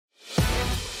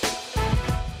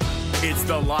It's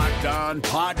the Locked On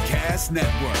Podcast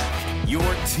Network, your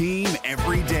team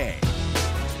every day.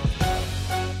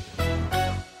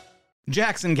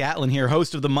 Jackson Gatlin here,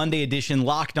 host of the Monday edition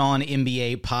Locked On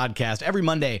NBA podcast. Every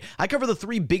Monday, I cover the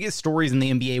three biggest stories in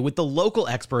the NBA with the local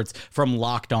experts from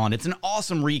Locked On. It's an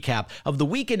awesome recap of the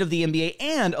weekend of the NBA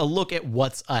and a look at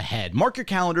what's ahead. Mark your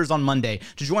calendars on Monday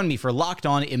to join me for Locked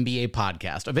On NBA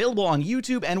podcast, available on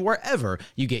YouTube and wherever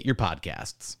you get your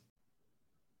podcasts.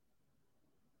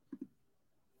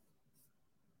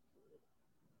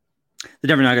 The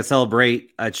Denver Nuggets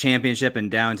celebrate a championship in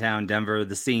downtown Denver.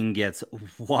 The scene gets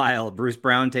wild. Bruce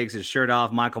Brown takes his shirt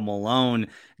off. Michael Malone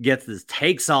gets his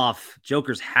takes off.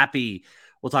 Joker's happy.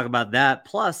 We'll talk about that.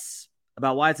 Plus,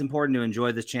 about why it's important to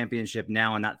enjoy this championship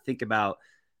now and not think about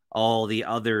all the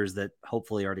others that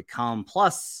hopefully are to come.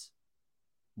 Plus,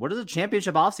 what does a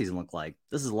championship offseason look like?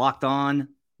 This is Locked On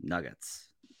Nuggets.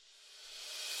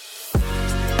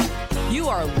 You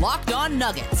are Locked On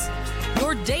Nuggets,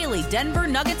 your daily Denver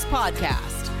Nuggets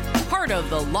podcast. Part of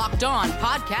the Locked On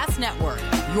Podcast Network,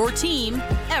 your team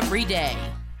every day.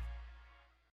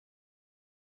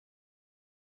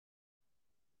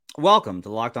 Welcome to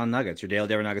Locked On Nuggets, your daily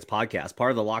Denver Nuggets podcast,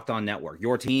 part of the Locked On Network,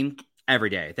 your team every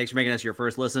day. Thanks for making us your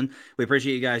first listen. We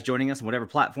appreciate you guys joining us on whatever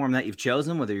platform that you've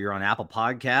chosen, whether you're on Apple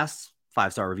Podcasts,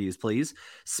 5-star reviews, please,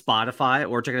 Spotify,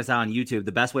 or checking us out on YouTube.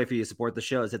 The best way for you to support the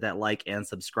show is hit that like and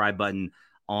subscribe button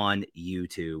on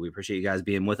YouTube. We appreciate you guys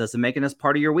being with us and making us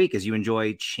part of your week as you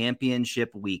enjoy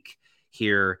championship week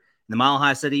here in the Mile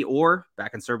High City or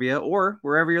back in Serbia or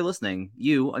wherever you're listening.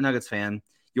 You, a Nuggets fan,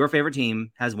 your favorite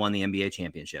team has won the NBA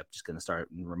championship. Just going to start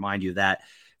and remind you of that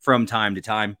from time to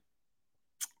time.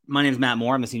 My name is Matt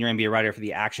Moore. I'm a senior NBA writer for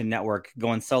the Action Network.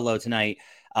 Going solo tonight.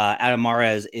 Adam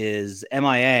Mares is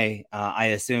MIA. I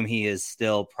assume he is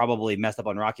still probably messed up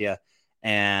on Rakia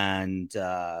and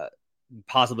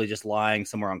possibly just lying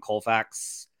somewhere on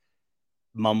Colfax,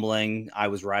 mumbling, I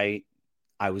was right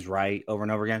over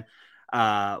and over again.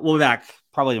 We'll be back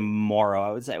probably tomorrow,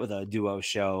 I would say, with a duo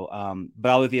show. But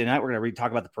I'll with you tonight. We're going to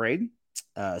talk about the parade,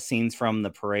 scenes from the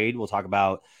parade. We'll talk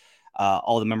about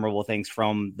all the memorable things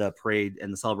from the parade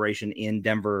and the celebration in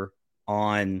Denver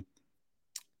on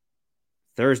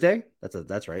Thursday.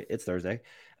 That's right. It's Thursday.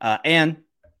 And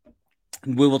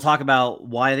we will talk about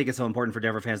why I think it's so important for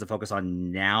Denver fans to focus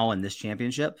on now in this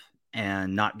championship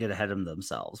and not get ahead of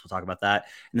themselves. We'll talk about that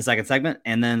in the second segment.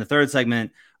 And then the third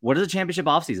segment, what does a championship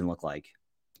offseason look like?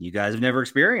 You guys have never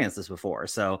experienced this before.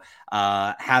 So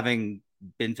having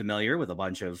been familiar with a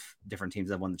bunch of different teams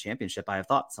that won the championship, I have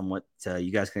thought somewhat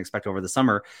you guys can expect over the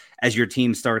summer as your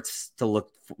team starts to look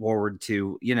forward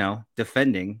to,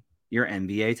 defending your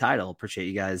NBA title. Appreciate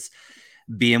you guys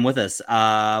being with us.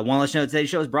 Want to let you know today's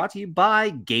show is brought to you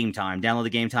by Game Time. Download the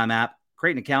Game Time app,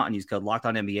 create an account, and use code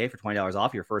LOCKEDONNBA for $20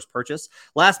 off your first purchase.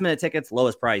 Last minute tickets,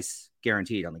 lowest price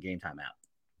guaranteed on the Game Time app.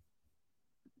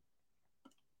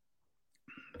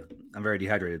 I'm very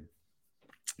dehydrated.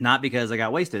 Not because I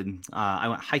got wasted. I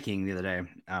went hiking the other day.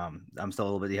 I'm still a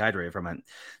little bit dehydrated from it.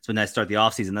 It's been nice to start the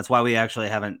off season. That's why we actually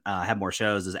haven't had more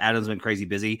shows, as Adam's been crazy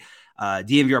busy.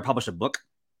 DNVR published a book.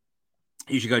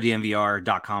 You should go to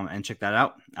DNVR.com and check that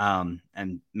out,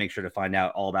 and make sure to find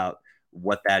out all about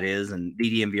what that is, and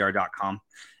DNVR.com,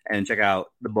 and check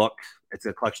out the book. It's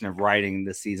a collection of writing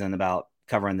this season about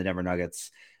covering the Denver Nuggets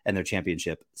and their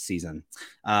championship season.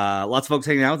 Lots of folks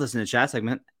hanging out with us in the chat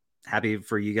segment. Happy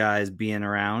for you guys being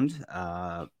around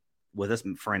with us.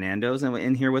 Fernando's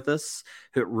in here with us.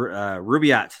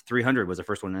 Rubiat 300 was the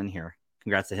first one in here.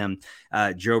 Congrats to him.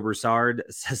 Joe Broussard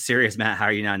says, "Serious, Matt, how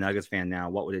are you not a Nuggets fan now?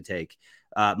 What would it take?"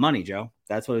 Money, Joe.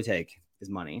 That's what it would take, is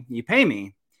money. You pay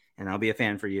me, and I'll be a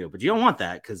fan for you. But you don't want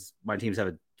that because my teams have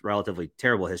a relatively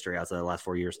terrible history outside of the last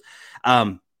 4 years.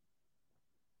 Let's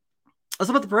talk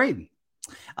about the parade.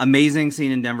 Amazing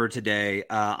scene in Denver today.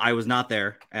 I was not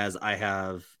there, as I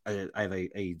have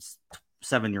a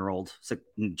 7-year-old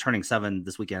turning 7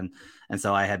 this weekend. And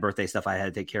so I had birthday stuff I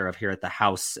had to take care of here at the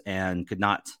house and could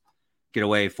not get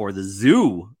away for the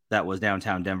zoo that was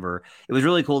downtown Denver. It was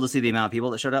really cool to see the amount of people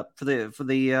that showed up for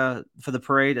the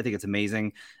parade. I think it's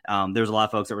amazing. There's a lot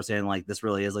of folks that were saying like this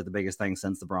really is like the biggest thing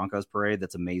since the Broncos parade.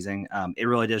 That's amazing. It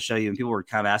really does show you. And people were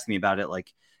kind of asking me about it,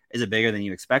 like, is it bigger than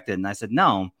you expected? And I said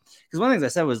no, because one of the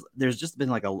things I said was there's just been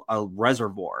like a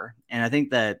reservoir, and I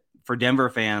think that for Denver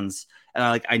fans,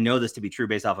 and I know this to be true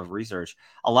based off of research,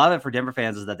 a lot of it for Denver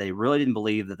fans is that they really didn't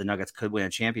believe that the Nuggets could win a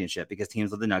championship because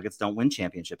teams like the Nuggets don't win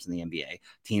championships in the NBA.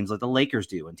 Teams like the Lakers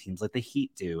do, and teams like the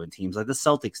Heat do, and teams like the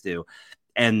Celtics do.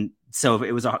 And so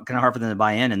it was kind of hard for them to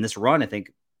buy in. And this run, I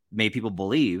think, made people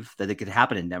believe that it could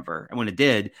happen in Denver. And when it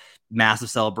did, massive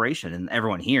celebration. And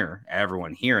everyone here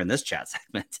in this chat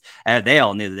segment, they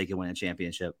all knew that they could win a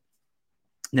championship,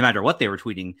 no matter what they were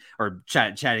tweeting or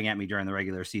chatting at me during the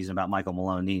regular season about Michael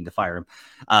Malone needing to fire him.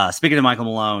 Speaking of Michael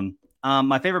Malone,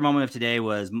 my favorite moment of today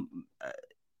was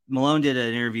Malone did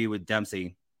an interview with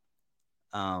Dempsey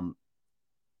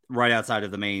right outside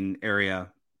of the main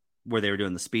area where they were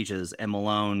doing the speeches. And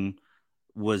Malone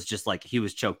was just like, he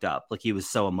was choked up. Like, he was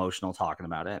so emotional talking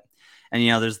about it. And,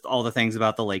 there's all the things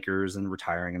about the Lakers and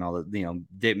retiring and all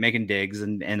the, making digs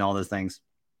and all those things.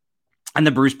 And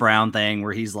the Bruce Brown thing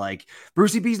where he's like,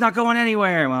 Brucey B's not going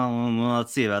anywhere. Well,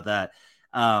 let's see about that.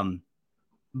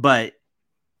 But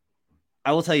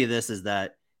I will tell you this, is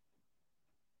that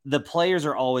the players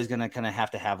are always going to kind of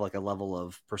have to have like a level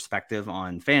of perspective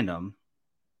on fandom,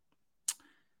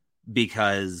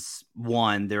 because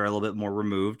one, they're a little bit more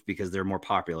removed because they're more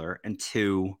popular. And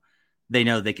two, they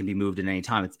know they can be moved at any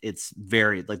time. It's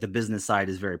very, like, the business side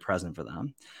is very present for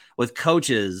them. With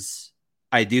coaches,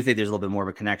 I do think there's a little bit more of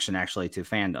a connection actually to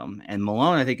fandom. And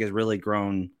Malone, I think, has really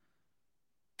grown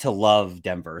to love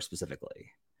Denver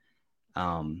specifically.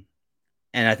 And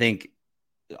I think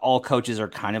all coaches are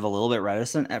kind of a little bit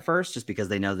reticent at first, just because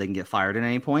they know they can get fired at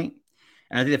any point.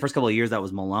 And I think the first couple of years that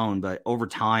was Malone, but over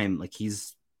time, like,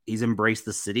 he's embraced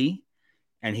the city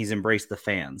and he's embraced the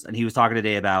fans. And he was talking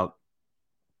today about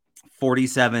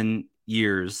 47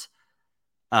 years,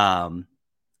 about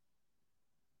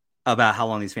how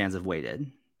long these fans have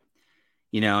waited,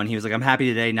 and he was like, I'm happy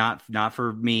today, not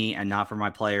for me and not for my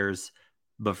players,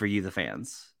 but for you, the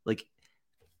fans. Like,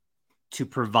 to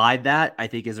provide that, I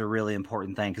think, is a really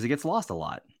important thing, because it gets lost a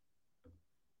lot.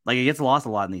 Like, it gets lost a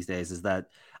lot in these days, is that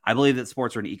I believe that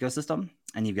sports are an ecosystem,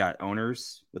 and you've got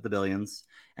owners with the billions,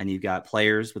 and you've got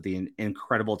players with the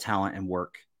incredible talent and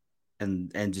work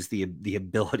and just the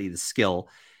ability, the skill.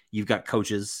 You've got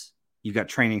coaches, you've got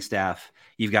training staff,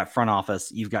 you've got front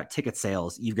office, you've got ticket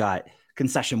sales, you've got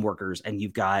concession workers, and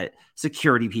you've got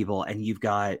security people, and you've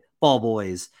got ball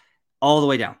boys, all the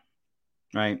way down,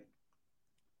 right?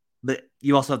 But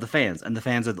you also have the fans, and the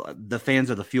fans are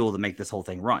the fuel to make this whole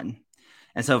thing run.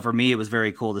 And so for me, it was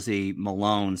very cool to see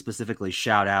Malone specifically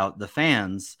shout out the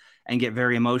fans and get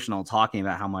very emotional talking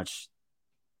about how much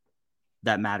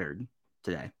that mattered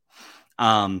today.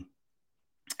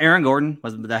 Aaron Gordon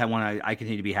was that one I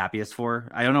continue to be happiest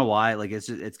for. I don't know why. Like, it's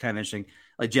kind of interesting.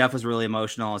 Like, Jeff was really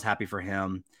emotional. I was happy for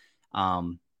him.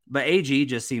 But AG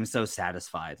just seems so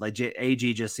satisfied. Like,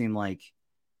 AG just seemed like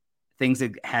things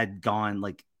had gone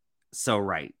like so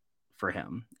right for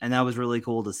him. And that was really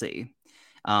cool to see.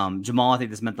 Jamal, I think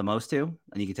this meant the most to,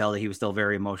 and you can tell that he was still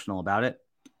very emotional about it.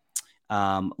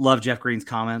 Love Jeff Green's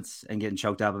comments and getting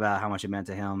choked up about how much it meant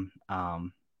to him.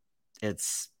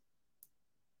 It's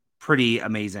pretty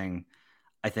amazing,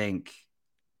 I think,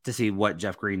 to see what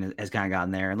Jeff Green has kind of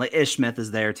gotten there. And like Ish Smith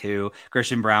is there too.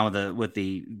 Christian Brown with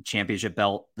the championship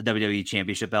belt, the WWE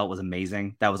championship belt, was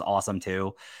amazing. That was awesome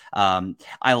too.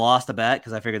 I lost a bet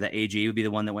because I figured that AG would be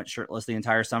the one that went shirtless the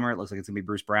entire summer. It looks like it's gonna be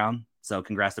Bruce Brown. So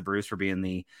congrats to Bruce for being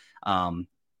the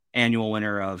annual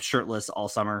winner of Shirtless All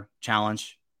Summer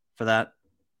Challenge for that.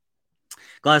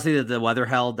 Glad to see that the weather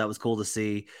held. That was cool to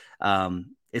see.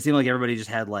 It seemed like everybody just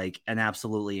had like an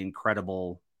absolutely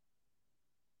incredible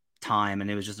time,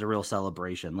 and it was just a real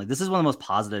celebration. Like, this is one of the most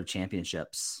positive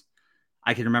championships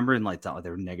I can remember. In like, there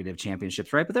were negative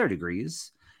championships, right? But there are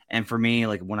degrees. And for me,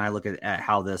 like, when I look at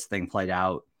how this thing played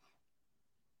out,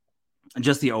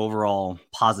 just the overall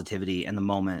positivity and the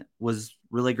moment was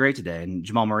really great today. And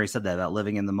Jamal Murray said that about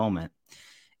living in the moment.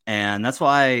 And that's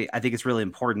why I think it's really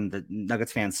important that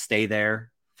Nuggets fans stay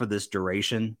there for this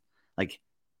duration. Like,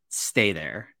 stay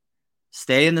there.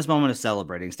 Stay in this moment of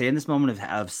celebrating. Stay in this moment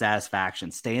of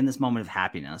satisfaction. Stay in this moment of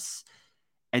happiness.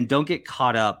 And don't get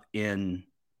caught up in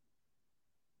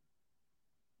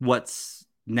what's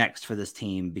next for this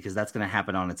team, because that's going to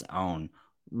happen on its own.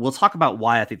 We'll talk about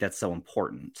why I think that's so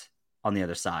important on the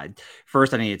other side.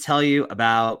 First, I need to tell you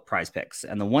about Prize Picks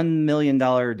and the $1 million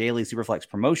daily Superflex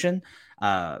promotion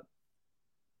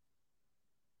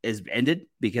is ended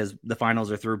because the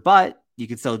finals are through, but you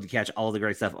can still catch all the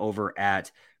great stuff over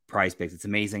at Prize Picks. It's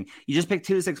amazing. You just pick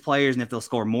 2 to 6 players, and if they'll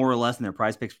score more or less than their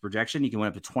Prize Picks projection, you can win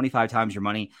up to 25 times your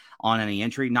money on any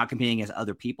entry, not competing against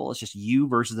other people. It's just you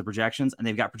versus the projections, and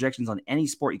they've got projections on any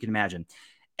sport you can imagine.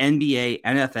 NBA,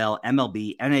 NFL,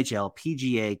 MLB, NHL,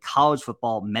 PGA, college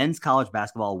football, men's college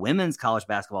basketball, women's college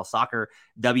basketball, soccer,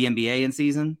 WNBA in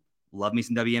season. Love me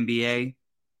some WNBA,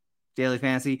 daily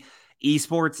fantasy,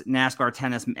 esports, NASCAR,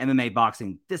 tennis, MMA,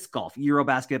 boxing, disc golf,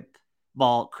 Eurobasket,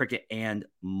 ball, cricket, and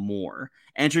more.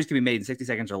 Entries can be made in 60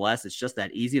 seconds or less. It's just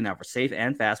that easy and now for safe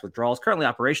and fast withdrawals. Currently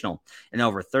operational in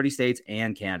over 30 states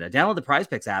and Canada. Download the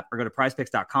PrizePicks app or go to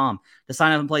prizepicks.com to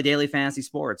sign up and play daily fantasy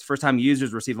sports. First-time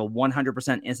users receive a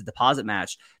 100% instant deposit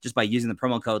match just by using the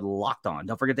promo code LOCKEDON.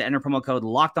 Don't forget to enter promo code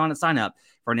LOCKEDON at sign up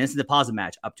for an instant deposit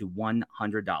match up to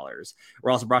 $100.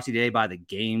 We're also brought to you today by the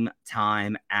Game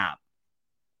Time app.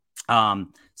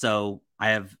 So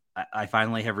I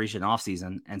finally have reached an off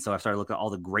season. And so I've started looking at all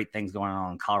the great things going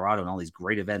on in Colorado and all these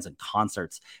great events and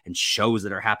concerts and shows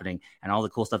that are happening and all the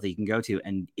cool stuff that you can go to.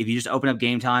 And if you just open up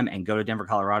Game Time and go to Denver,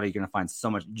 Colorado, you're going to find so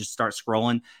much. Just start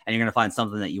scrolling and you're going to find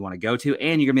something that you want to go to.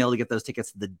 And you're going to be able to get those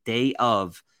tickets the day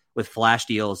of with flash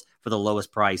deals for the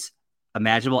lowest price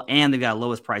imaginable. And they've got a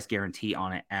lowest price guarantee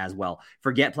on it as well.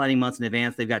 Forget planning months in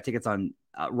advance. They've got tickets on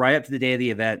right up to the day of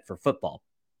the event for football,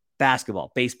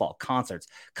 basketball, baseball, concerts,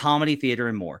 comedy, theater,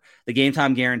 and more. The Game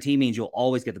Time guarantee means you'll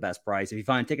always get the best price. If you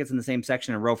find tickets in the same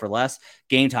section and row for less,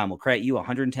 Game Time will credit you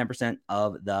 110%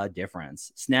 of the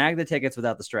difference. Snag the tickets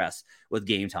without the stress with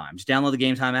Game Time. Just download the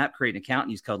Game Time app, create an account,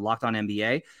 and use code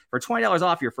LOCKEDONNBA for $20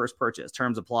 off your first purchase.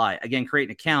 Terms apply. Again, create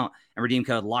an account and redeem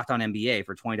code LOCKEDONNBA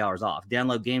for $20 off.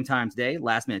 Download Game Time today.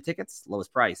 Last minute tickets,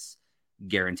 lowest price,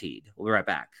 guaranteed. We'll be right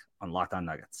back on Locked On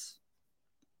Nuggets.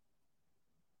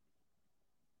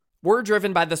 We're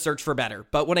driven by the search for better,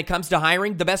 but when it comes to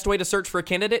hiring, the best way to search for a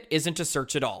candidate isn't to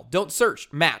search at all. Don't search,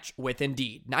 match with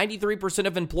Indeed. 93%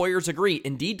 of employers agree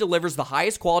Indeed delivers the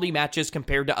highest quality matches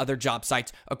compared to other job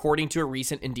sites, according to a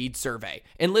recent Indeed survey.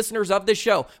 And listeners of this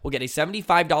show will get a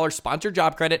 $75 sponsored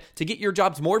job credit to get your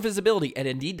jobs more visibility at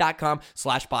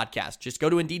Indeed.com/podcast. Just go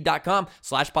to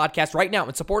Indeed.com/podcast right now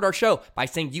and support our show by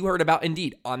saying you heard about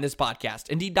Indeed on this podcast.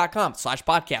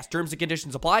 Indeed.com/podcast. Terms and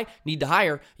conditions apply. Need to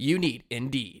hire? You need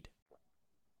Indeed.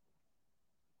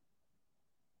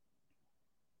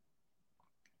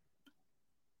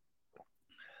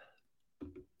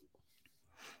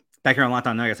 Back here on Locked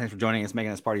On Nuggets, thanks for joining us,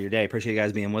 making us part of your day. Appreciate you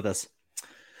guys being with us.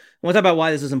 We'll talk about why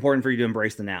this is important for you to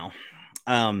embrace the now.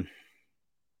 Let's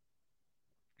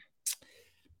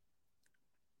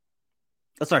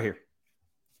start here.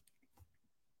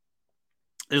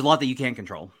 There's a lot that you can't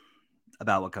control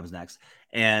about what comes next.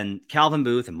 And Calvin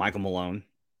Booth and Michael Malone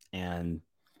and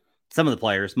some of the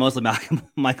players, mostly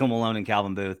Michael Malone and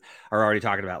Calvin Booth, are already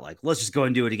talking about, like, let's just go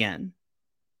and do it again.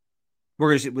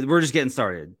 We're just getting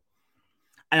started.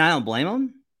 And I don't blame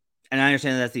them. And I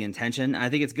understand that's the intention. I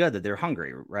think it's good that they're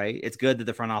hungry, right? It's good that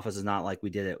the front office is not like, we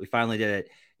did it. We finally did it.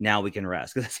 Now we can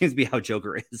rest. Because that seems to be how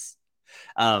Joker is.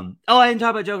 I didn't talk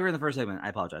about Joker in the first segment. I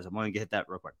apologize. I'm going to hit that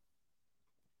real quick.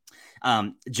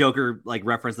 Joker like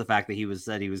referenced the fact that he was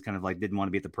kind of like, didn't want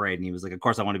to be at the parade. And he was like, of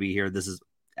course I want to be here. This is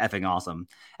effing awesome.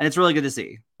 And it's really good to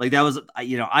see. Like, that was,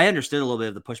 I understood a little bit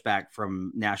of the pushback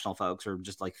from national folks or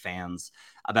just like fans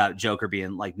about Joker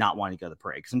being like not wanting to go to the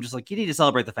parade. Cause I'm just like, you need to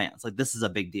celebrate the fans. Like, this is a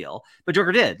big deal. But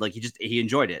Joker did. Like, he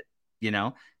enjoyed it,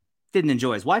 didn't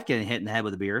enjoy his wife getting hit in the head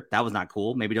with a beer. That was not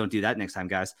cool. Maybe don't do that next time,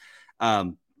 guys.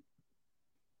 But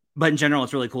in general,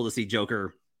 it's really cool to see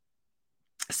Joker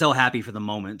so happy for the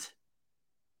moment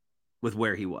with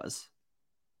where he was.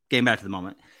 Getting back to the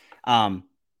moment.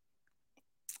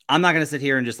 I'm not going to sit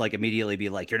here and just like immediately be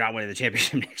like, you're not winning the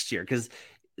championship next year, because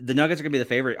the Nuggets are going to be the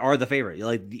favorite.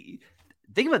 Like,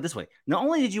 think about it this way. Not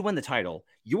only did you win the title,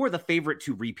 you are the favorite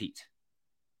to repeat.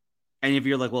 And if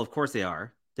you're like, well, of course they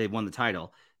are. They've won the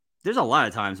title. There's a lot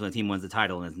of times when a team wins the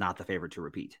title and is not the favorite to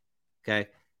repeat. Okay.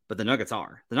 But the Nuggets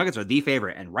are. The Nuggets are the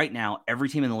favorite. And right now, every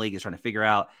team in the league is trying to figure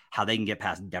out how they can get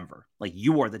past Denver. Like,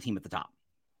 you are the team at the top.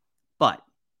 But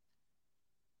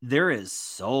there is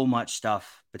so much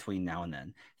stuff between now and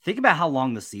then. Think about how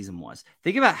long the season was.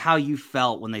 Think about how you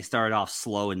felt when they started off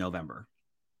slow in November.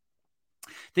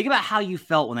 Think about how you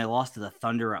felt when they lost to the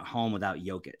Thunder at home without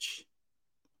Jokic.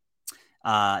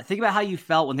 Think about how you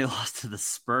felt when they lost to the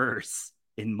Spurs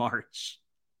in March.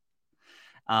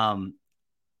 And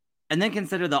then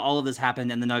consider that all of this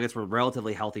happened and the Nuggets were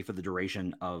relatively healthy for the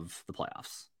duration of the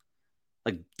playoffs.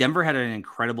 Like, Denver had an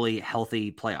incredibly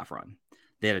healthy playoff run.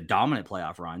 They had a dominant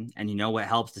playoff run. And you know what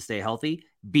helps to stay healthy?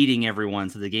 Beating everyone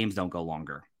so the games don't go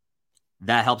longer.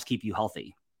 That helps keep you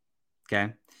healthy.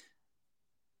 Okay?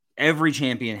 Every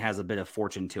champion has a bit of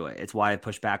fortune to it. It's why I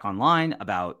push back online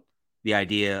about the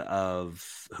idea of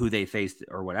who they faced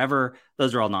or whatever.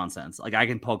 Those are all nonsense. Like, I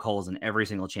can poke holes in every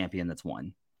single champion that's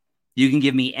won. You can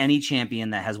give me any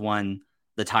champion that has won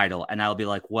the title, and I'll be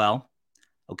like, well,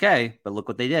 okay, but look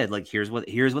what they did. Like, here's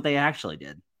what they actually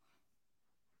did.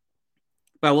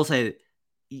 But I will say,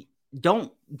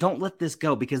 don't let this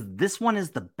go, because this one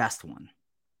is the best one.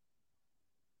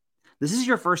 This is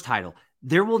your first title.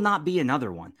 There will not be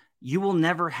another one. You will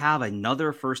never have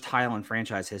another first title in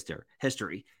franchise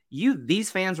history. These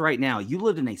fans right now, you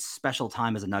lived in a special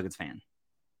time as a Nuggets fan.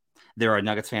 There are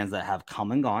Nuggets fans that have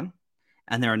come and gone,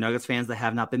 and there are Nuggets fans that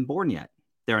have not been born yet.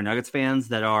 There are Nuggets fans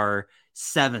that are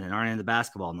 7 and aren't into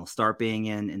basketball, and they'll start being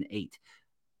in 8.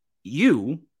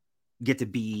 You get to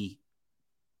be,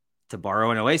 to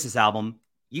borrow an Oasis album,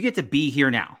 you get to be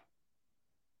here now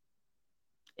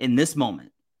in this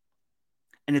moment.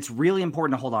 And it's really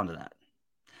important to hold on to that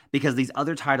because these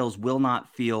other titles will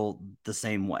not feel the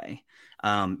same way.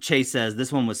 Chase says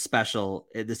this one was special.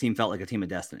 This team felt like a team of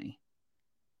destiny.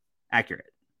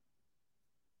 Accurate.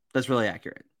 That's really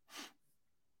accurate.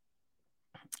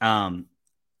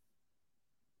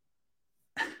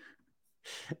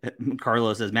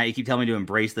 Carlos says, Matt, you keep telling me to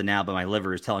embrace the now, but my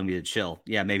liver is telling me to chill.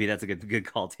 Yeah, maybe that's a good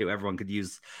call too. Everyone could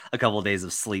use a couple of days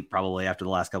of sleep probably after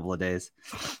the last couple of days.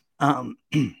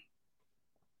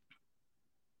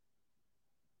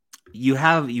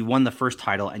 You won the first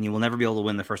title and you will never be able to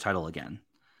win the first title again.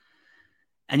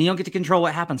 And you don't get to control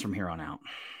what happens from here on out.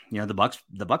 The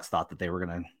Bucks thought that they were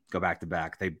going to go back to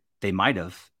back. They might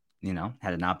have,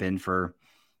 had it not been for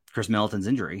Chris Middleton's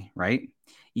injury, right?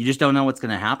 You just don't know what's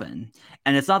going to happen.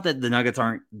 And it's not that the Nuggets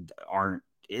aren't,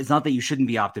 it's not that you shouldn't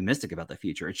be optimistic about the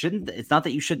future. It's not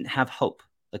that you shouldn't have hope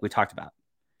like we talked about.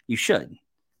 You should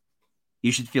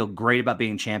feel great about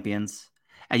being champions.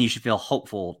 And you should feel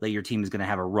hopeful that your team is going to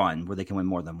have a run where they can win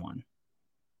more than one.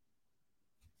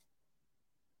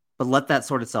 But let that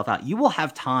sort itself out. You will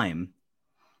have time.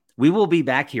 We will be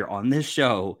back here on this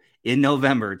show in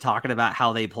November talking about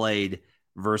how they played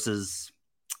versus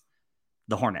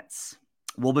the Hornets.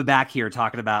 We'll be back here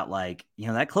talking about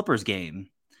that Clippers game.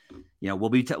 We'll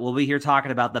be here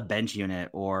talking about the bench unit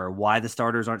or why the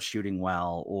starters aren't shooting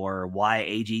well or why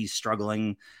AG is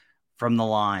struggling from the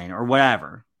line or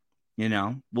whatever.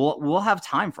 We'll have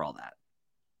time for all that.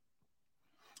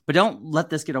 But don't let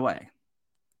this get away.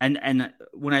 And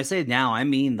when I say now, I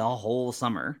mean the whole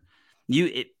summer.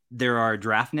 There are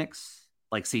draftniks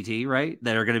like CT, right,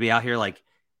 that are going to be out here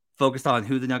focused on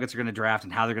who the Nuggets are going to draft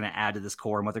and how they're going to add to this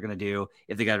core and what they're going to do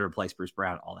if they got to replace Bruce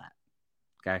Brown, all that.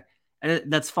 Okay.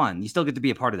 And that's fun. You still get to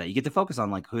be a part of that. You get to focus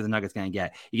on who the Nuggets going to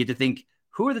get. You get to think,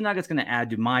 who are the Nuggets going to add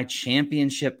to my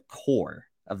championship core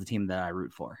of the team that I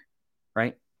root for,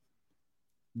 right?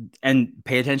 And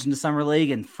pay attention to Summer League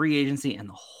and free agency and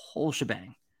the whole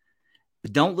shebang.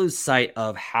 But don't lose sight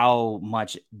of how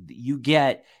much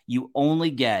you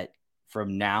only get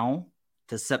from now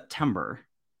to September,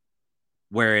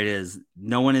 where it is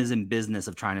no one is in business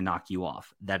of trying to knock you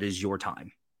off. That is your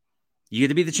time. You get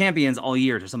to be the champions all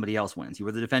year till somebody else wins. You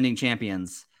were the defending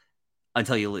champions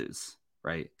until you lose,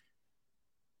 right?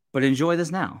 But enjoy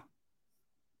this now.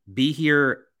 Be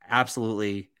here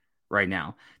absolutely right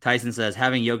now. Tyson says,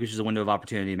 having Jokic is a window of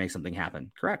opportunity to make something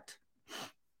happen. Correct.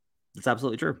 That's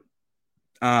absolutely true.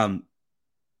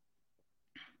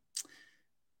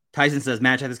 Tyson says,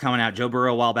 Matt, check this comment out. Joe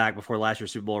Burrow, a while back before last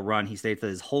year's Super Bowl run, he states that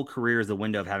his whole career is the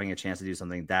window of having a chance to do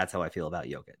something. That's how I feel about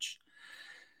Jokic.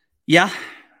 Yeah,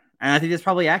 and I think that's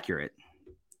probably accurate.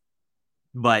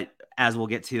 But as we'll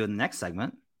get to in the next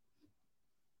segment,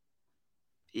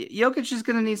 Jokic is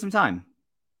going to need some time.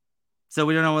 So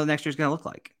we don't know what next year's going to look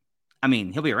like. I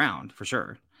mean, he'll be around for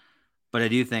sure. But I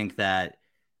do think that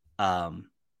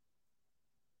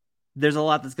there's a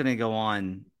lot that's going to go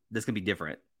on that's going to be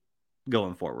different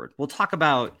going forward. We'll talk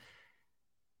about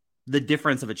the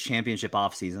difference of a championship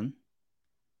offseason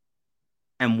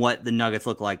and what the Nuggets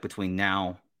look like between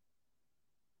now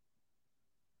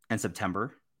and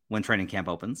September when training camp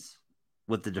opens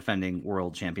with the defending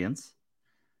world champions.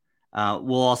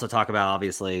 We'll also talk about,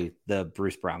 obviously, the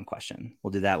Bruce Brown question.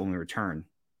 We'll do that when we return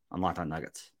on Locked On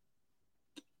Nuggets.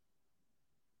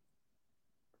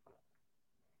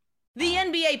 The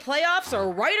NBA playoffs are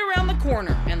right around the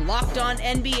corner, and Locked On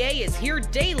NBA is here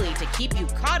daily to keep you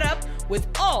caught up with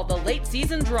all the late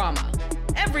season drama.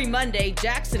 Every Monday,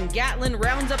 Jackson Gatlin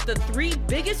rounds up the 3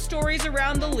 biggest stories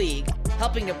around the league,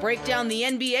 helping to break down the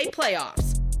NBA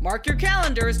playoffs. Mark your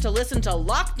calendars to listen to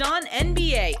Locked On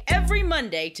NBA every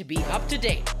Monday to be up to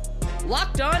date.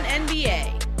 Locked On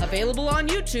NBA, available on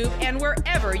YouTube and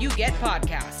wherever you get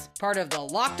podcasts. Part of the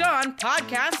Locked On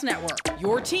Podcast Network,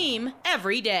 your team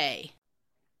every day.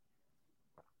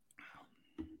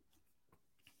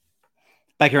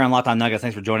 Back here on Locked On Nuggets,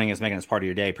 thanks for joining us, making us part of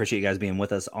your day. Appreciate you guys being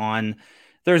with us on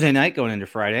Thursday night going into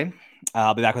Friday.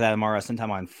 I'll be back with that tomorrow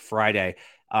sometime on Friday.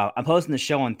 I'm posting the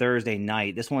show on Thursday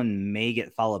night. This one may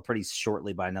get followed pretty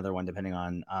shortly by another one, depending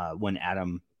on when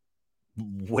Adam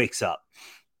wakes up.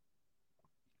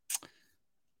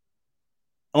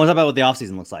 I want to talk about what the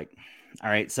offseason looks like. All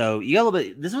right. So you got a little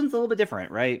bit, this one's a little bit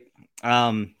different, right?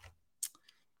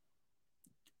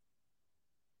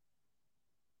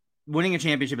 Winning a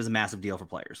championship is a massive deal for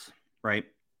players, right?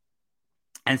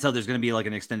 And so there's going to be like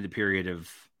an extended period of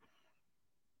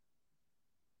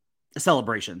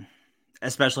celebration,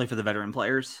 especially for the veteran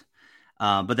players.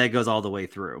 But that goes all the way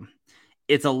through.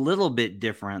 It's a little bit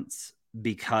different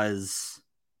because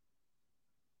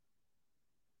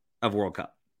of World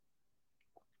Cup.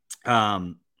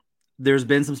 There's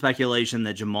been some speculation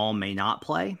that Jamal may not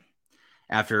play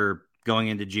after going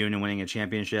into June and winning a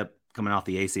championship coming off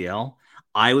the ACL.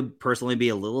 I would personally be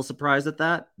a little surprised at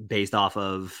that based off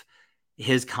of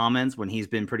his comments when he's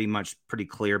been pretty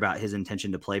clear about his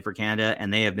intention to play for Canada,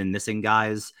 and they have been missing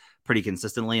guys pretty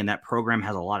consistently. And that program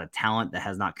has a lot of talent that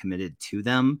has not committed to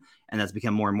them. And that's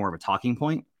become more and more of a talking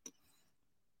point,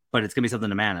 but it's going to be something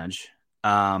to manage.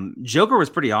 Joker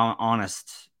was pretty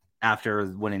honest after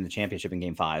winning the championship in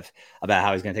Game 5 about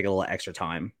how he's going to take a little extra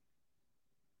time.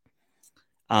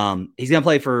 He's going to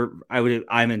play for,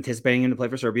 I'm anticipating him to play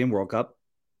for Serbia in World Cup.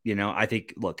 You know, I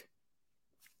think, look,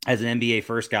 as an NBA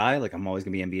first guy, like I'm always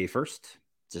going to be NBA first,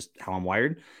 just how I'm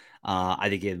wired. I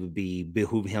think it would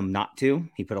behoove him not to.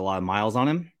 He put a lot of miles on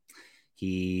him.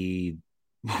 He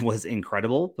was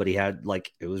incredible, but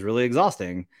it was really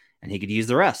exhausting and he could use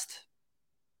the rest.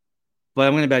 But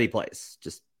I'm going to bet he plays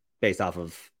just based off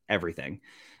of everything.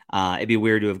 It'd be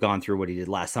weird to have gone through what he did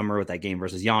last summer with that game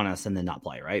versus Giannis and then not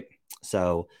play, right?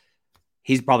 So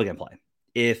he's probably going to play.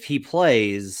 If he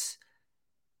plays,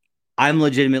 I'm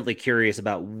legitimately curious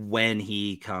about when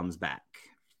he comes back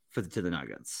to the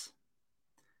Nuggets.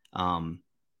 I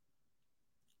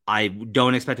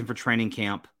don't expect him for training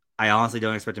camp. I honestly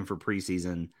don't expect him for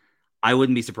preseason. I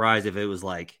wouldn't be surprised if it was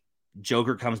like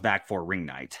Joker comes back for ring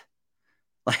night,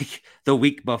 like the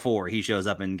week before he shows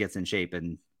up and gets in shape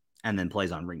and then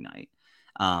plays on ring night.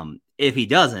 If he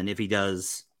does,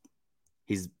 he's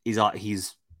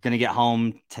going to get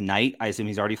home tonight. I assume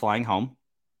he's already flying home.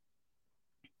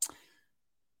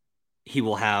 He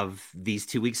will have these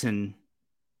 2 weeks in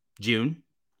June.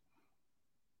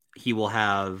 He will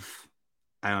have,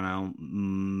 I don't know,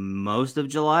 most of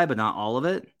July, but not all of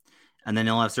it. And then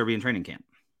he'll have Serbian training camp.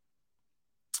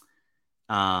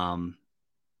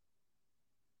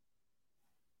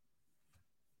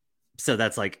 So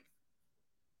that's like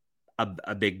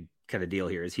a big kind of deal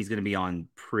here is he's going to be on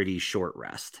pretty short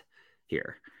rest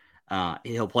here.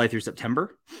 He'll play through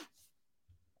September.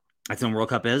 That's when World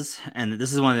Cup is. And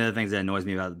this is one of the other things that annoys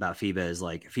me about FIBA is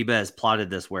like FIBA has plotted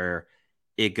this where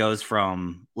it goes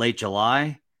from late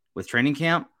July with training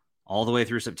camp all the way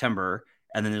through September.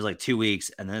 And then there's like 2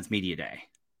 weeks and then it's media day.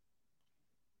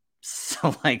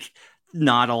 So like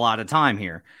not a lot of time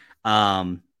here.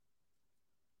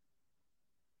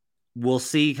 We'll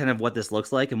see kind of what this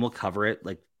looks like and we'll cover it.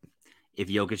 Like if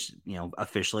Jokic,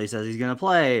 officially says he's going to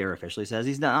play or officially says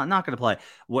he's not going to play.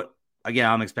 Again,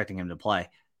 I'm expecting him to play.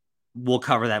 We'll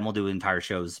cover that and we'll do entire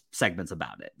segments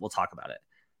about it. We'll talk about it.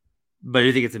 But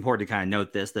I think it's important to kind of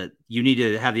note this, that you need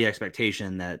to have the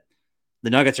expectation that the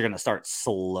Nuggets are going to start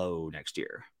slow next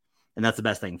year. And that's the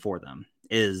best thing for them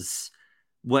is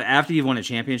after you've won a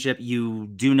championship, you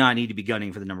do not need to be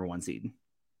gunning for the number 1 seed.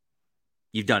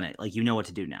 You've done it. Like, you know what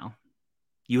to do now.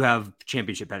 You have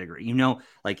championship pedigree.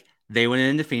 Like they went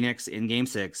into Phoenix in Game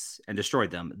 6 and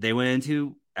destroyed them. They went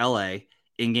into LA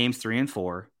in Games 3 and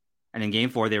 4. And in Game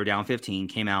 4, they were down 15,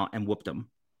 came out and whooped them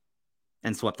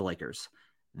and swept the Lakers.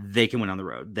 They can win on the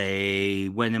road. They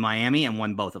went in Miami and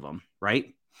won both of them,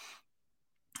 right?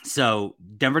 So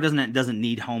Denver doesn't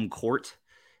need home court.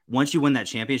 Once you win that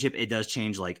championship, it does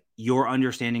change like your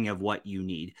understanding of what you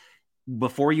need.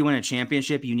 Before you win a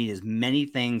championship, you need as many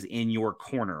things in your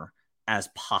corner as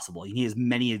possible. You need as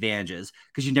many advantages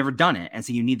because you've never done it. And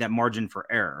so you need that margin for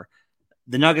error.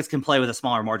 The Nuggets can play with a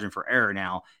smaller margin for error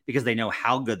now because they know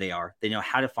how good they are. They know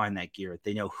how to find that gear.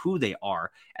 They know who they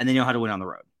are, and they know how to win on the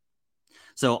road.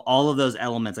 So all of those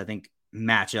elements, I think,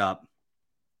 match up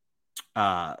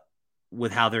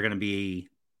with how they're going to be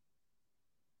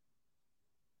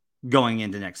going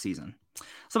into next season.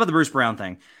 So about the Bruce Brown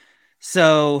thing.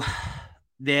 So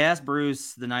they asked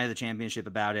Bruce the night of the championship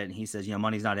about it, and he says,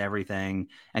 money's not everything,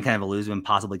 and kind of alludes to him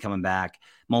possibly coming back.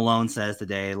 Malone says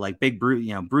today, like, big Bruce,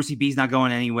 Brucey B's not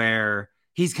going anywhere.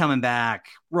 He's coming back.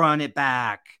 Run it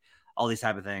back. All these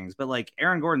type of things. But like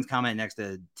Aaron Gordon's comment next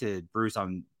to Bruce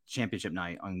on championship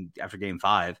night after Game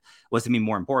 5 was to me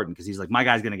more important because he's like, my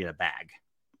guy's going to get a bag.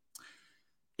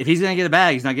 If he's going to get a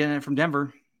bag, he's not getting it from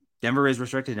Denver. Denver is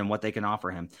restricted in what they can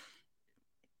offer him.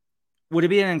 Would it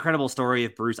be an incredible story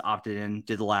if Bruce opted in,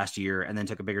 did the last year, and then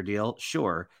took a bigger deal?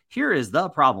 Sure. Here is the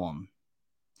problem.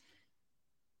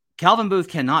 Calvin Booth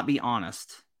cannot be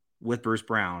honest with Bruce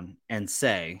Brown and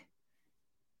say,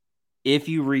 if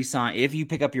you resign, if you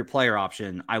pick up your player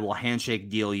option, I will handshake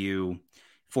deal you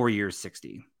 4 years,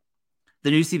 60.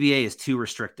 The new CBA is too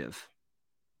restrictive.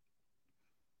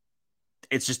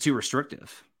 It's just too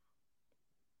restrictive.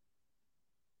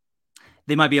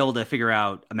 They might be able to figure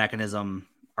out a mechanism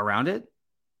around it.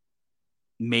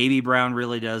 Maybe Brown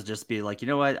really does just be like, you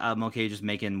know what? I'm okay just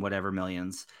making whatever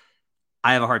millions.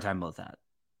 I have a hard time with that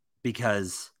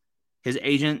because his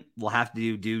agent will have to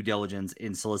do due diligence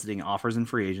in soliciting offers in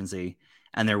free agency.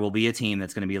 And there will be a team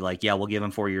that's going to be like, yeah, we'll give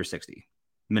him 4 years, 60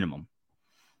 minimum.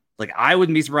 Like, I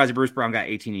wouldn't be surprised if Bruce Brown got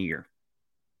 18 a year.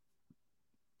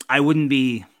 I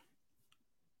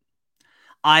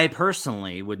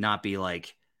personally would not be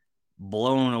like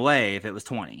blown away if it was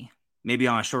 20, maybe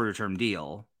on a shorter term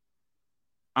deal.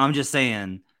 I'm just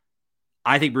saying,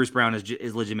 I think Bruce Brown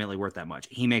is legitimately worth that much.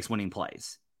 He makes winning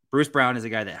plays. Bruce Brown is a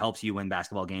guy that helps you win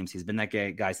basketball games. He's been that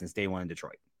guy since day one in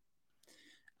Detroit.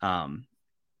 Oh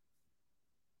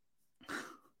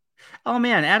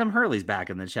man, Adam Hurley's back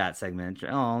in the chat segment.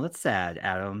 Oh, that's sad,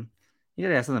 Adam. You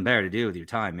gotta have something better to do with your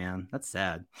time, man. That's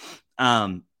sad.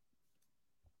 Let's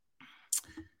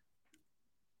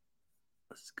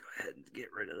go ahead and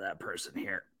get rid of that person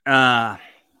here.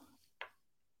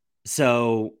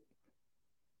 So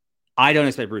I don't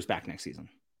expect Bruce back next season.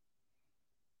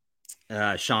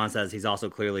 Sean says he's also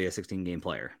clearly a 16-game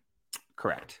player.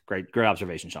 Correct. Great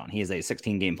observation, Sean. He is a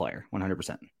 16-game player,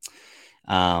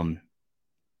 100%.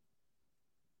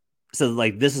 So,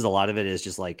 like, this is a lot of it is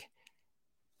just, like,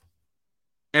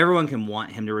 everyone can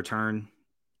want him to return.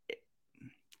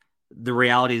 The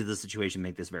realities of the situation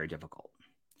make this very difficult.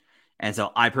 And so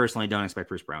I personally don't expect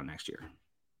Bruce Brown next year.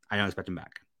 I don't expect him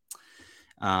back.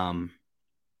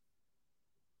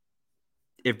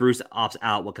 If Bruce opts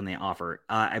out, what can they offer?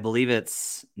 I believe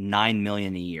it's $9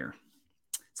 million a year.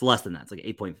 It's less than that. It's like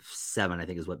 8.7, I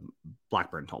think, is what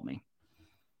Blackburn told me.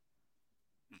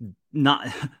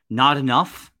 Not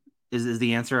enough is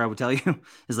the answer I would tell you.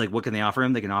 Is like, what can they offer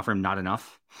him? They can offer him not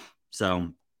enough.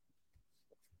 So,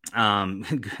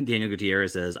 Daniel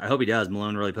Gutierrez says, I hope he does.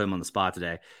 Malone really put him on the spot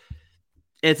today.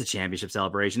 It's a championship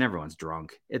celebration. Everyone's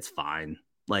drunk. It's fine.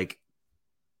 Like,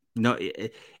 no,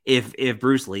 if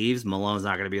Bruce leaves, Malone's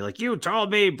not going to be like, you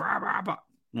told me, blah, blah, blah.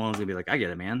 Malone's going to be like, I get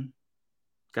it, man.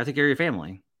 Got to take care of your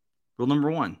family. Rule number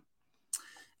 1.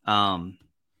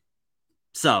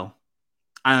 So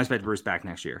I don't expect Bruce back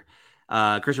next year.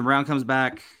 Christian Brown comes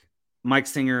back. Mike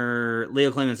Singer,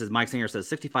 Leo Clemens says, Mike Singer says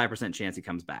 65% chance he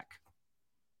comes back.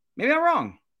 Maybe I'm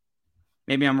wrong.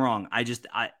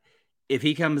 If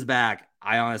he comes back,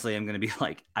 I honestly am going to be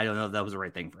like, I don't know if that was the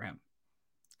right thing for him.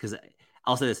 Because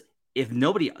I'll say this,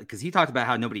 because he talked about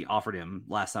how nobody offered him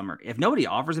last summer. If nobody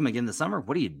offers him again this summer,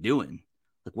 what are you doing?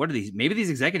 Like, what are these? Maybe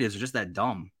these executives are just that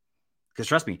dumb. Because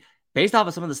trust me, based off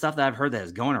of some of the stuff that I've heard that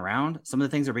is going around, some of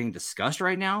the things that are being discussed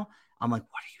right now, I'm like,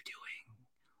 what are you doing?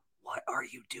 What are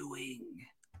you doing?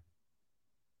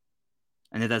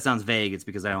 And if that sounds vague, it's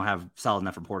because I don't have solid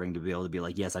enough reporting to be able to be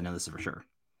like, yes, I know this is for sure.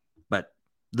 But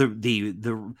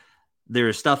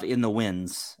there's stuff in the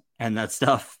winds, and that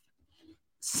stuff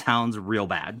sounds real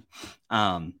bad.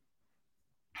 I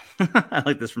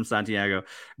like this from Santiago.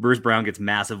 Bruce Brown gets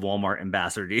massive Walmart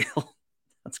ambassador deal.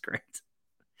 That's great.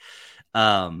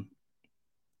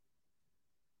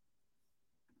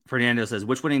 Fernando says,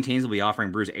 which winning teams will be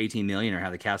offering Bruce $18 million or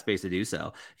have the cap space to do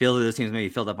so? Feel that those teams may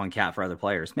be filled up on cap for other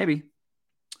players. Maybe.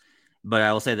 But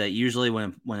I will say that usually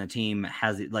when a team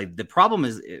has, like, the problem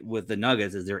is with the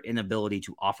Nuggets is their inability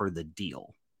to offer the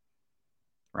deal,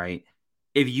 right?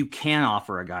 If you can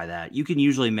offer a guy that, you can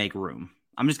usually make room.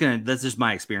 That's just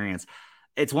my experience.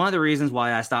 It's one of the reasons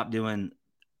why I stopped being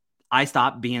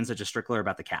such a stickler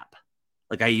about the cap.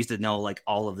 Like, I used to know, like,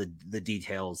 all of the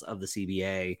details of the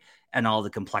CBA and all the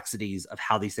complexities of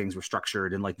how these things were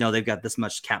structured. And like, no, they've got this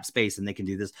much cap space and they can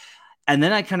do this. And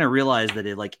then I kind of realized that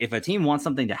if a team wants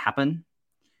something to happen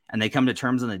and they come to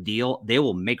terms on a deal, they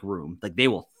will make room. Like, they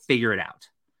will figure it out.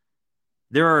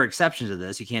 There are exceptions to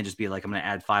this. You can't just be like, I'm going to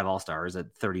add 5 all-stars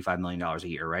at $35 million a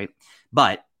year, right?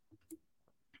 But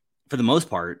for the most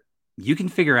part, you can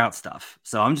figure out stuff.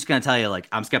 So I'm just going to tell you, like,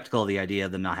 I'm skeptical of the idea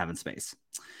of them not having space.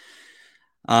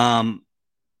 Okay.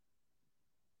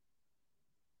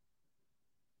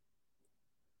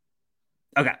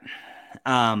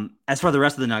 As for the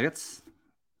rest of the Nuggets,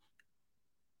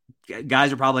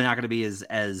 guys are probably not going to be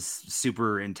as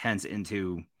super intense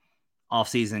into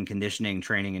off-season conditioning,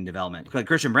 training, and development. Like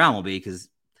Christian Brown will be, because,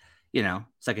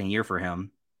 second year for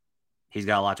him. He's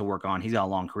got a lot to work on. He's got a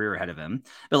long career ahead of him.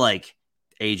 But like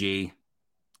AG,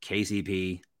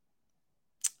 KCP,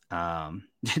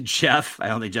 Jeff, I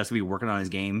don't think Jeff's going to be working on his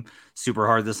game super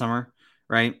hard this summer,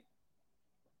 right?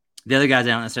 The other guys I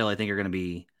don't necessarily think are going to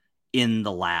be in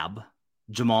the lab.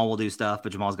 Jamal will do stuff,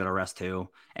 but Jamal's got to rest too.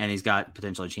 And he's got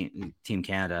potentially Team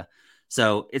Canada.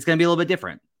 So it's going to be a little bit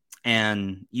different.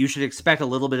 And you should expect a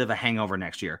little bit of a hangover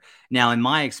next year. Now, in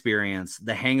my experience,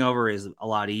 the hangover is a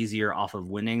lot easier off of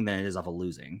winning than it is off of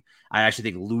losing. I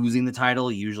actually think losing the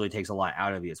title usually takes a lot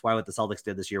out of you. It's why what the Celtics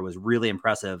did this year was really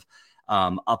impressive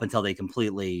up until they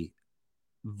completely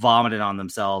vomited on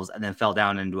themselves and then fell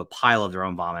down into a pile of their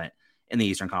own vomit in the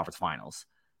Eastern Conference Finals.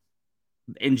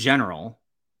 In general,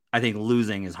 I think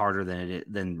losing is harder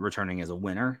than returning as a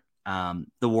winner. The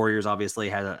Warriors obviously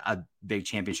had a big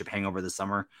championship hangover this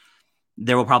summer.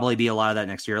 There will probably be a lot of that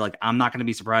next year. Like, I'm not going to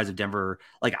be surprised if Denver,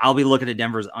 like, I'll be looking at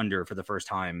Denver's under for the first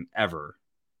time ever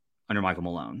under Michael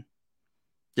Malone,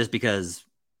 just because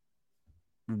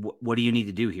what do you need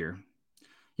to do here?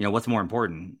 You know, what's more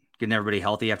important? Getting everybody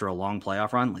healthy after a long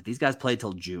playoff run? Like, these guys played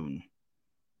till June.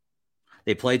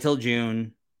 They played till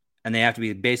June, and they have to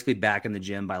be basically back in the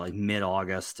gym by like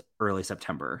mid-August, early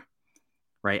September,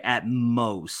 right? At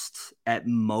most,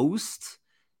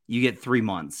 you get 3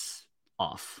 months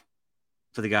off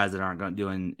for the guys that aren't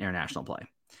doing international play.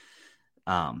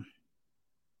 So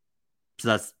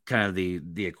that's kind of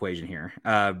the equation here.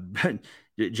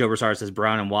 Joe Broussard says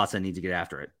Brown and Watson need to get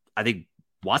after it. I think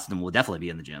Watson will definitely be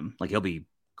in the gym. Like, he'll be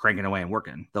cranking away and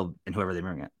working. And whoever they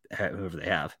bring it, whoever they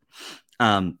have.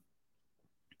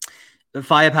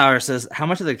 Firepower says, how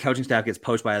much of the coaching staff gets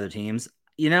poached by other teams?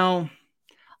 You know,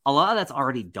 a lot of that's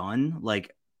already done.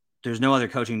 Like, there's no other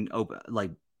coaching open,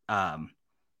 like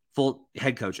full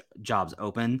head coach jobs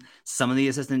open. Some of the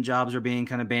assistant jobs are being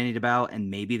kind of bandied about, and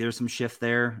maybe there's some shift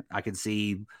there. I could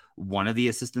see one of the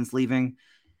assistants leaving,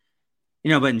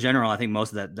 you know, but in general, I think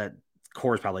most of that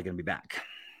core is probably going to be back.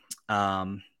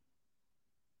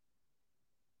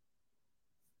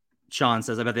 Sean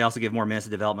says, I bet they also give more minutes to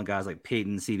development guys like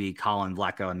Peyton, CB, Colin,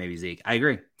 Vlatko, and maybe Zeke. I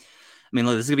agree. I mean,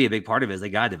 look, this is going to be a big part of it. Is they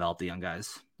got to develop the young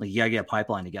guys. Like, you got to get a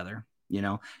pipeline together. You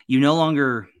know, you no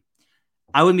longer,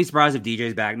 I wouldn't be surprised if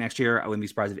DJ's back next year. I wouldn't be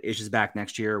surprised if Ish is back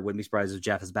next year. Wouldn't be surprised if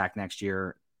Jeff is back next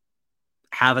year.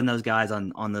 Having those guys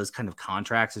on those kind of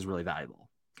contracts is really valuable.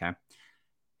 Okay.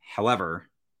 However,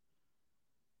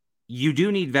 you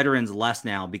do need veterans less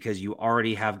now because you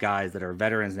already have guys that are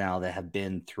veterans now that have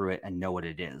been through it and know what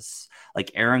it is.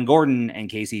 Like Aaron Gordon and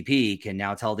KCP can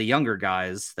now tell the younger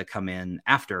guys that come in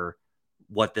after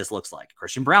what this looks like.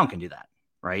 Christian Braun can do that,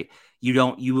 right?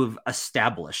 You have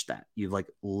established that. You've like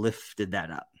lifted that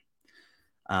up.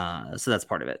 So that's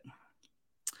part of it.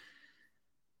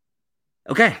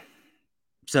 Okay.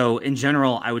 So in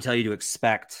general, I would tell you to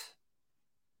expect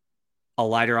a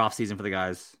lighter offseason for the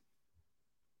guys.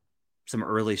 Some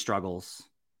early struggles.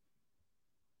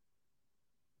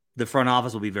 The front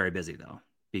office will be very busy, though,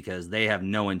 because they have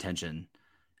no intention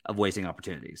of wasting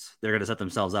opportunities. They're going to set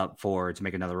themselves up to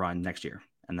make another run next year,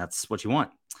 and that's what you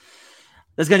want.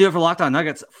 That's going to do it for Locked On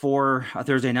Nuggets for a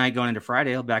Thursday night going into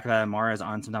Friday. I'll be back at Mars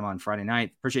on sometime on Friday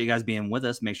night. Appreciate you guys being with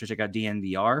us. Make sure to check out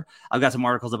DNVR. I've got some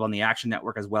articles up on the Action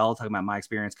Network as well, talking about my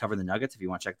experience covering the Nuggets. If you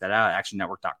want to check that out,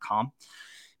 actionnetwork.com.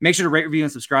 Make sure to rate, review,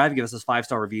 and subscribe. Give us those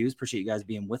 5-star reviews. Appreciate you guys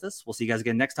being with us. We'll see you guys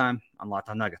again next time on Locked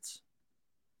On Nuggets.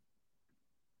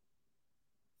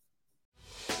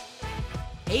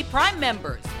 Hey, Prime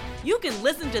members, you can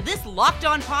listen to this Locked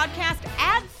On podcast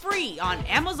ad-free on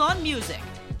Amazon Music.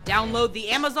 Download the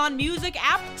Amazon Music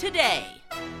app today.